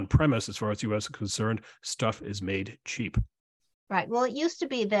built on one premise as far as the U.S. is concerned: stuff is made cheap. Right. Well, it used to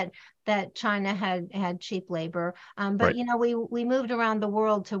be that China had cheap labor, but we moved around the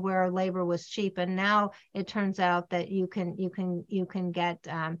world to where labor was cheap, and now it turns out that you can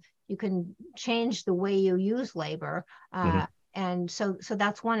change the way you use labor, and so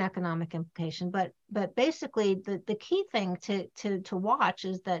that's one economic implication. But basically, the key thing to watch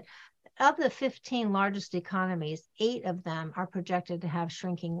is that of the 15 largest economies, 8 of them are projected to have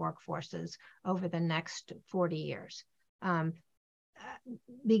shrinking workforces over the next 40 years.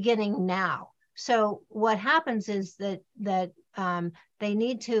 Beginning now. So what happens is that they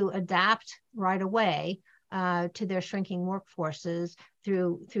need to adapt right away to their shrinking workforces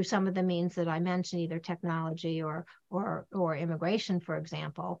through some of the means that I mentioned, either technology or immigration, for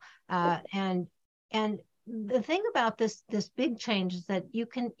example. And the thing about this big change is that you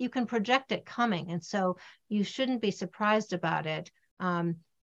can project it coming, and so you shouldn't be surprised about it.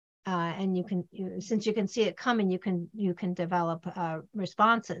 And since you can see it coming, you can develop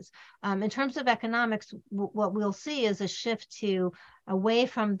responses. In terms of economics, what we'll see is a shift away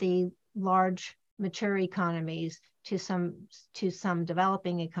from the large mature economies to some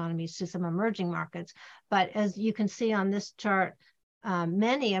developing economies, to some emerging markets. But as you can see on this chart,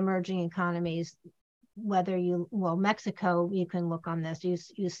 many emerging economies Mexico, you can look on this,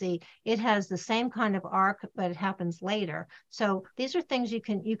 you see it has the same kind of arc, but it happens later. So these are things you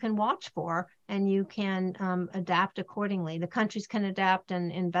can watch for, and you can adapt accordingly. The countries can adapt,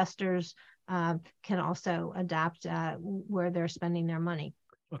 and investors can also adapt where they're spending their money.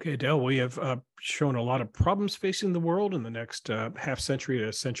 Okay, Adele, we have shown a lot of problems facing the world in the next half century to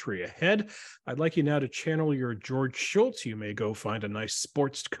a century ahead. I'd like you now to channel your George Shultz. You may go find a nice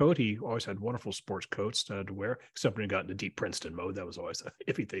sports coat. He always had wonderful sports coats to wear, except when he got into deep Princeton mode. That was always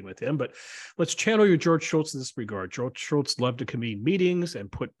a iffy thing with him. But let's channel your George Shultz in this regard. George Shultz loved to convene meetings and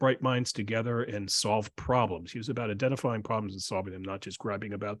put bright minds together and solve problems. He was about identifying problems and solving them, not just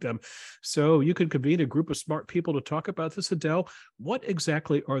grabbing about them. So you could convene a group of smart people to talk about this, Adele. What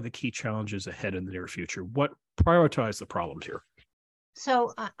exactly are the key challenges ahead in the near future? What prioritize the problems here?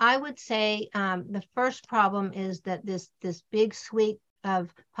 So I would say the first problem is that this big sweep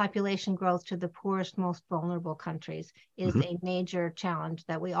of population growth to the poorest, most vulnerable countries is a major challenge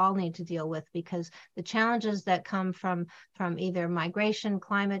that we all need to deal with, because the challenges that come from either migration,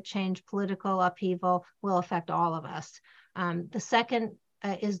 climate change, political upheaval will affect all of us. The second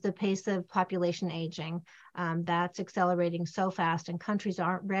is the pace of population aging. That's accelerating so fast, and countries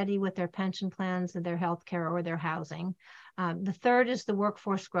aren't ready with their pension plans and their healthcare or their housing. The third is the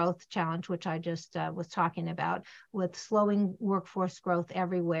workforce growth challenge, which I just was talking about, with slowing workforce growth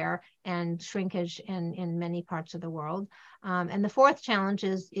everywhere and shrinkage in many parts of the world. And the fourth challenge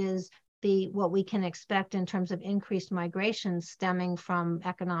is what we can expect in terms of increased migration stemming from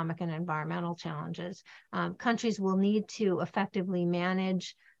economic and environmental challenges. Countries will need to effectively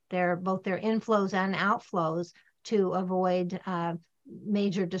manage both their inflows and outflows to avoid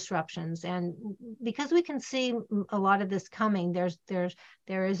major disruptions. And because we can see a lot of this coming,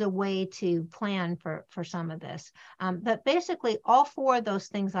 there is a way to plan for some of this. But basically, all four of those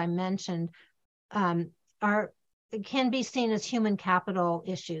things I mentioned can be seen as human capital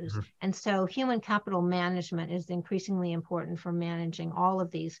issues. And so human capital management is increasingly important for managing all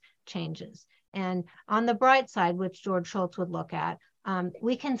of these changes. And on the bright side, which George Shultz would look at,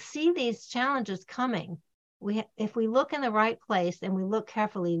 we can see these challenges coming. If we look in the right place and we look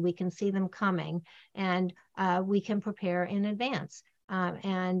carefully, we can see them coming, and we can prepare in advance.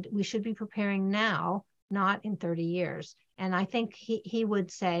 And we should be preparing now, not in 30 years. And I think he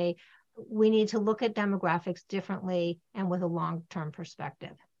would say we need to look at demographics differently and with a long-term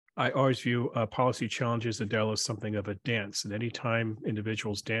perspective. I always view policy challenges, Adele, as something of a dance. And anytime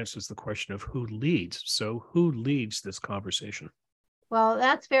individuals dance is the question of who leads. So who leads this conversation? Well,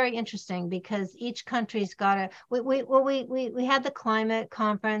 that's very interesting, because each country's got to. We had the climate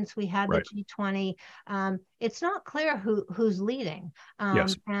conference, we had the G20. It's not clear who's leading.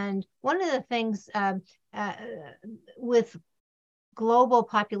 Yes. And one of the things with global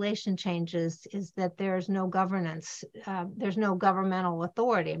population changes is that there's no governance. There's no governmental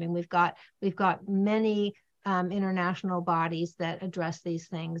authority. I mean, we've got many international bodies that address these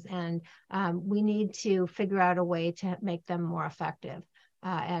things, and we need to figure out a way to make them more effective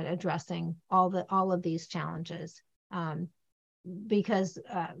at addressing all of these challenges, because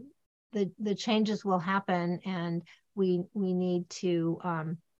the changes will happen, and we need to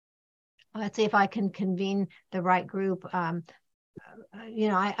let's see if I can convene the right group. I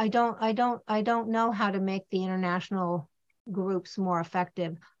don't know how to make the international groups more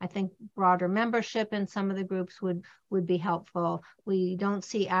effective. I think broader membership in some of the groups would be helpful. We don't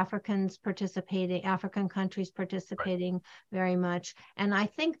see African countries participating very much. And I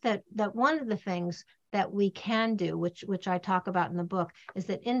think that one of the things that we can do, which I talk about in the book, is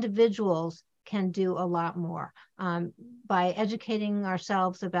that individuals can do a lot more. By educating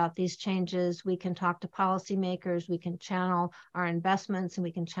ourselves about these changes, we can talk to policymakers, we can channel our investments, and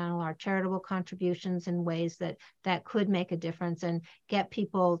we can channel our charitable contributions in ways that could make a difference and get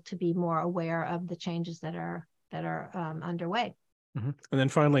people to be more aware of the changes that are underway. And then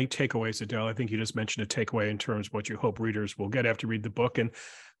finally, takeaways, Adele. I think you just mentioned a takeaway in terms of what you hope readers will get after read the book. And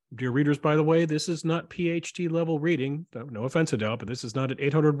dear readers, by the way, this is not PhD level reading. No offense, Adele, but this is not an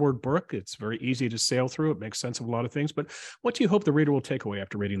 800-word book. It's very easy to sail through. It makes sense of a lot of things. But what do you hope the reader will take away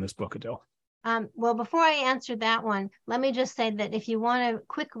after reading this book, Adele? Well, before I answer that one, let me just say that if you want a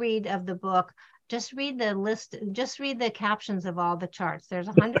quick read of the book, just read the list, just read the captions of all the charts. There's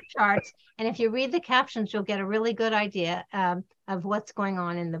 100 charts. And if you read the captions, you'll get a really good idea of what's going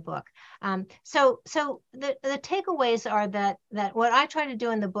on in the book. So the takeaways are that what I try to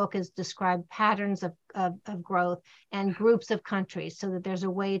do in the book is describe patterns of growth and groups of countries, so that there's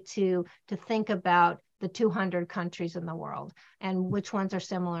a way to think about the 200 countries in the world, and which ones are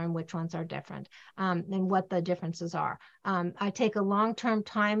similar and which ones are different, and what the differences are. I take a long-term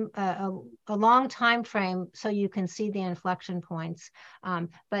time, a long time frame, so you can see the inflection points.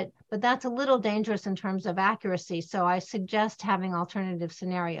 But that's a little dangerous in terms of accuracy. So I suggest having alternative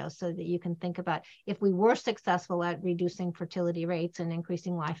scenarios so that you can think about, if we were successful at reducing fertility rates and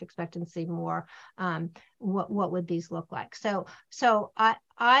increasing life expectancy more, what would these look like? So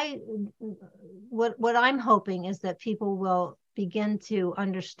what I'm hoping is that people will begin to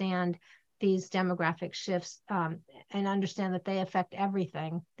understand these demographic shifts, and understand that they affect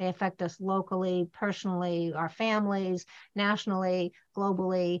everything. They affect us locally, personally, our families, nationally,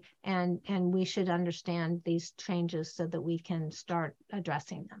 globally, and we should understand these changes so that we can start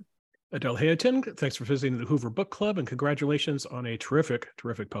addressing them. Adele Hayton, thanks for visiting the Hoover Book Club, and congratulations on a terrific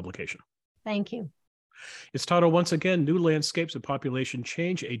publication. Thank you. Its title, once again, New Landscapes of Population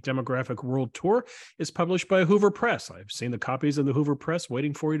Change, A Demographic World Tour, is published by Hoover Press. I've seen the copies in the Hoover Press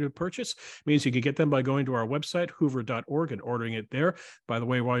waiting for you to purchase. It means you can get them by going to our website, hoover.org, and ordering it there. By the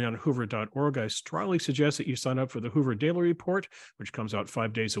way, while you're on hoover.org, I strongly suggest that you sign up for the Hoover Daily Report, which comes out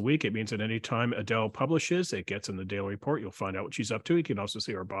 5 days a week. It means that any time Adele publishes, it gets in the Daily Report. You'll find out what she's up to. You can also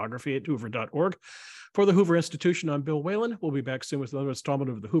see her biography at hoover.org. For the Hoover Institution, I'm Bill Whalen. We'll be back soon with another installment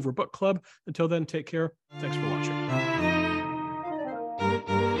of the Hoover Book Club. Until then, take care. Thanks for watching.